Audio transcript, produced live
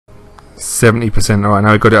70%. Alright,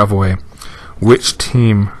 now we got it the other way. Which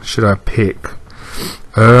team should I pick?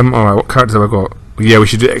 Alright, what characters have I got? Yeah, we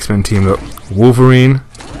should do X-Men team. Look, Wolverine,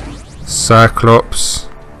 Cyclops,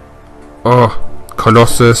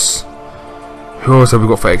 Colossus. Who else have we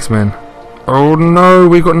got for X-Men? Oh no,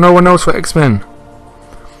 we got no one else for X-Men.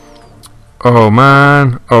 Oh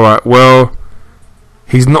man. Alright, well,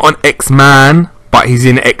 he's not an X-Man, but he's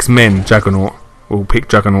in X-Men. Juggernaut. We'll pick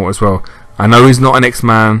Juggernaut as well. I know he's not an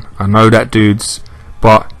X-Man. I know that dude's,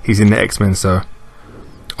 but he's in the X-Men, so.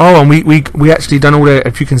 Oh, and we actually done all their,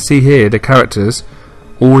 if you can see here, the characters,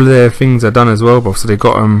 all their things are done as well, bro. So they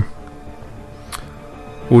got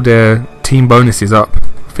all their team bonuses up.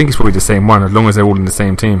 I think it's probably the same one, as long as they're all in the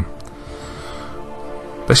same team.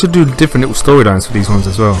 They should do different little storylines for these ones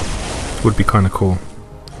as well. Would be kind of cool.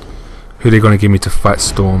 Who are they gonna give me to fight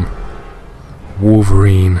Storm?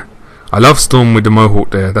 Wolverine. I love Storm with the mohawk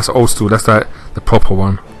there. That's old school. That's like the proper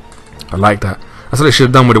one. I like that. That's what they should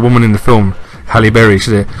have done with the woman in the film, Halle Berry.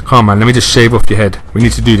 Should they? Come on, man. Let me just shave off your head. We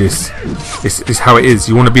need to do this. It's how it is.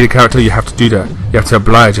 You want to be the character, you have to do that. You have to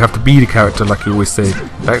oblige. You have to be the character, like you always say.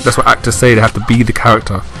 Like, that's what actors say. They have to be the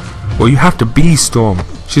character. Well, you have to be Storm.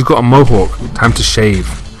 She's got a mohawk. Time to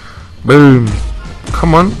shave. Boom.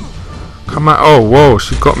 Come on. Come on. Oh, whoa.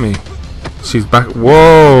 She got me. She's back.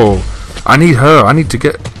 Whoa. I need her. I need to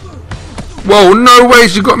get. Whoa, no way,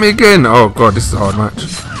 she got me again. Oh god, this is a hard match.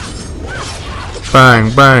 Bang,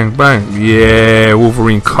 bang, bang. Yeah,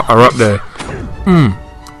 Wolverine cut her up there.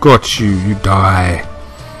 Got you, you die.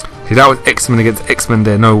 See, that was X-Men against X-Men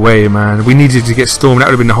there. No way, man. We needed to get Storm. That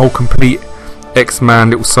would have been the whole complete X-Man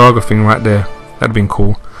little saga thing right there. That'd have been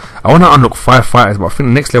cool. I want to unlock 5 fighters, but I think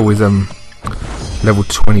the next level is level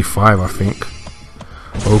 25, I think.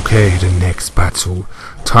 Okay, the next battle.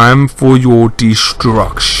 Time for your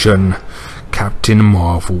destruction, Captain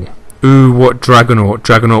Marvel. Ooh, what Dragonaut?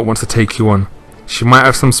 Dragonaut wants to take you on. She might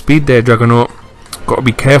have some speed there, Dragonaut. Gotta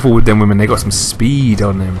be careful with them women. They got some speed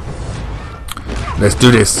on them. Let's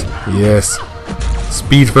do this. Yes.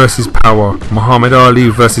 Speed versus power. Muhammad Ali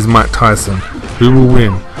versus Mike Tyson. Who will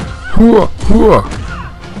win? Hooah,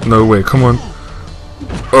 hooah. No way. Come on.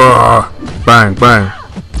 Bang, bang,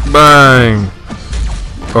 bang.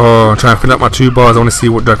 Oh, I'm trying to fill up my 2 bars. I want to see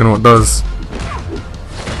what Dragonaut does.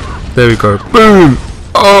 There we go. Boom!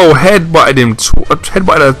 Oh, headbutted him.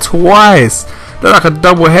 Headbutted her twice. That's like a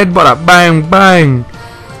double headbutt. Bang, bang.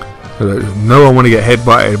 No one want to get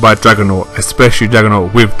headbutted by Dragonaut, especially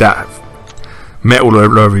Dragonaut with that metal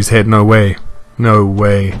all over his head. No way. No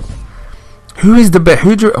way. Who is the best?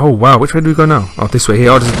 Oh, wow. Which way do we go now? Oh, this way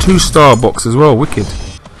here. Oh, there's a 2-star box as well. Wicked.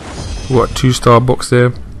 What, 2-star box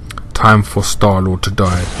there? Time for Star-Lord to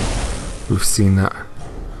die. We've seen that.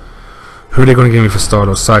 Who are they going to give me for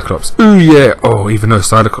Star-Lord? Cyclops. Ooh, yeah. Oh, even though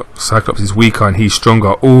Cyclops is weaker and he's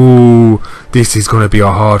stronger. Ooh, this is going to be a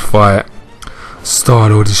hard fight.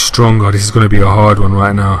 Star-Lord is stronger. This is going to be a hard one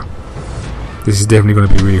right now. This is definitely going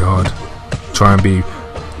to be really hard. Try and be...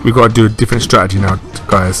 We've got to do a different strategy now,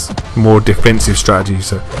 guys. More defensive strategy.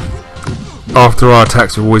 So after our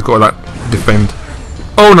attacks, we've always got to like defend.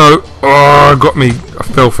 Oh no! Oh, got me. I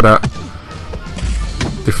fell for that.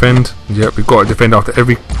 Defend. Yep, we've got to defend after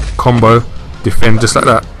every combo. Defend just like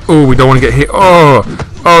that. Oh, we don't want to get hit. Oh,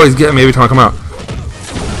 he's getting me every time I come out.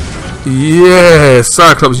 Yeah,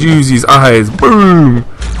 Cyclops use his eyes. Boom.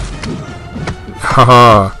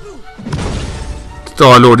 Haha.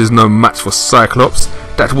 Star-Lord is no match for Cyclops.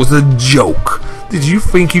 That was a joke. Did you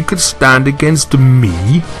think you could stand against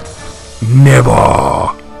me?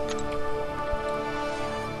 Never.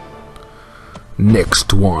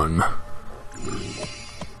 Next one.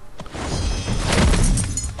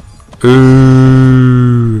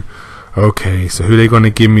 Ooh. Okay, so who are they gonna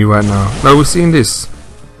give me right now? No, we're seeing this.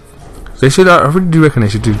 They should. I really do reckon they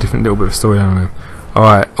should do a different little bit of story. I don't know. All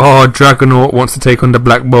right. Oh, Dragonaut wants to take on the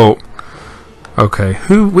Black Bolt. Okay.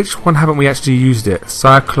 Which one haven't we actually used it?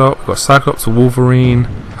 Cyclops. We've got Cyclops, Wolverine.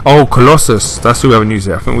 Oh, Colossus. That's who we haven't used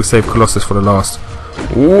it. I think we saved Colossus for the last.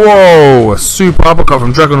 Whoa! A super uppercut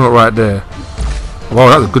from Dragonaut right there. Wow,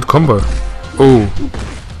 that was a good combo. Oh,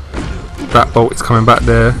 Black Bolt is coming back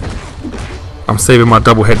there. I'm saving my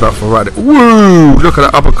double headbutt for right there. Woo! Look at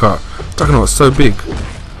that uppercut. Dragonaut's so big.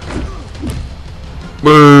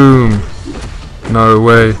 Boom! No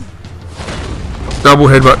way. Double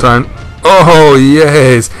headbutt time. Oh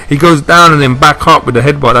yes! He goes down and then back up with the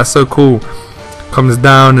headbutt. That's so cool. Comes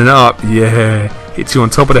down and up. Yeah. Hits you on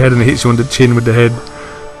top of the head and hits you on the chin with the head.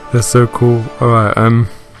 That's so cool. Alright,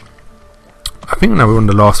 I think now we're on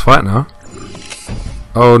the last fight now.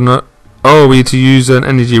 Oh no. Oh, we need to use an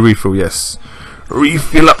energy refill, yes.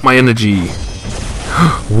 Refill up my energy.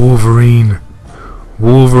 Wolverine.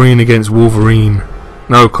 Wolverine against Wolverine.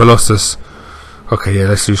 No, Colossus. Okay, yeah,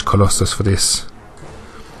 let's use Colossus for this.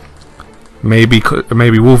 Maybe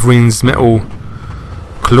Wolverine's metal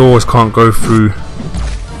claws can't go through.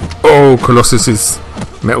 Oh, Colossus's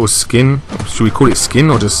metal skin. Should we call it skin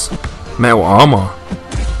or just metal armor?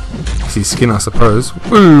 See, skin, I suppose.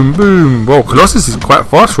 Boom, boom. Well, Colossus is quite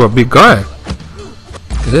fast for a big guy.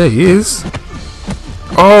 There he is.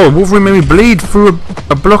 Oh, Wolverine made me bleed through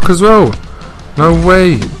a block as well. No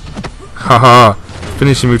way. Haha.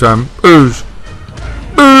 Finishing move time. Oosh.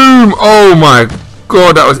 Boom. Oh my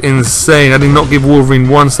god, that was insane. I did not give Wolverine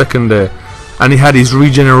 1 second there. And he had his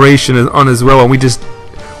regeneration on as well, and we just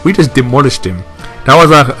demolished him. That was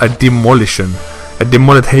like a demolition. A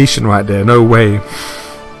demolition right there. No way.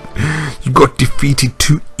 You got defeated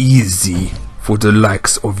too easy for the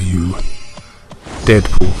likes of you.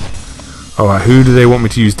 Deadpool. Alright, who do they want me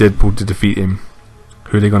to use Deadpool to defeat him?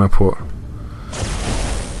 Who are they gonna put?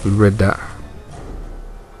 We read that.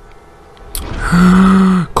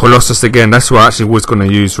 Colossus again. That's what I actually was gonna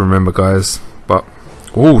use, remember guys. But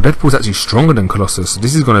oh, Deadpool's actually stronger than Colossus.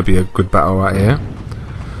 This is gonna be a good battle right here.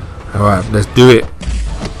 Alright, let's do it.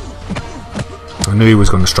 I knew he was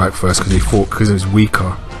gonna strike first because he was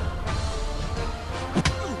weaker.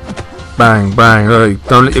 Bang, bang. Hey,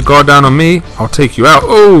 don't let your guard down on me. I'll take you out.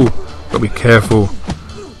 Oh, gotta be careful.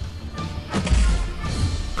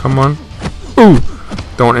 Come on. Ooh,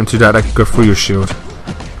 don't want him to die. That could go through your shield.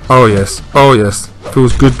 Oh yes, oh yes.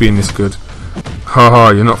 Feels good being this good.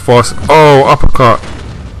 Haha, you're not fast. Oh, uppercut.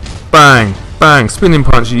 Bang, bang. Spinning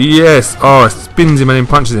punch. Yes. Oh, it spins him and then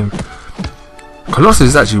punches him. Colossus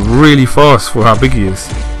is actually really fast for how big he is.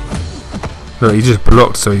 Look, he just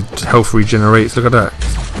blocked, so he health regenerates. Look at that.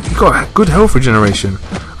 He got good health regeneration.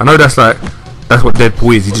 I know that's what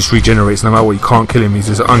Deadpool is. He just regenerates no matter what. You can't kill him. He's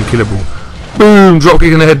just unkillable. Boom! Drop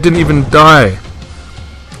kick in the head. Didn't even die.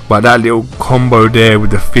 But that little combo there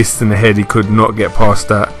with the fist in the head, he could not get past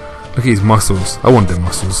that. Look at his muscles. I want them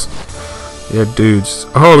muscles. Yeah, dudes.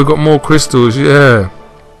 Oh, we got more crystals. Yeah.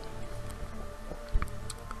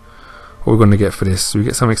 What are we going to get for this? Do we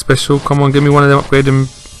get something special? Come on, give me one of them upgrade them.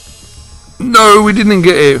 No, we didn't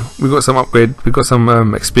get it. We got some upgrade. We got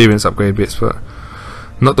some experience upgrade bits, but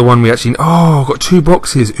not the one we actually. Oh, got 2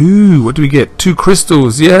 boxes. Ooh, what do we get? 2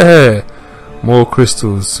 crystals. Yeah, more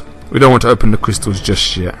crystals. We don't want to open the crystals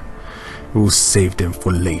just yet. We'll save them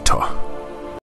for later.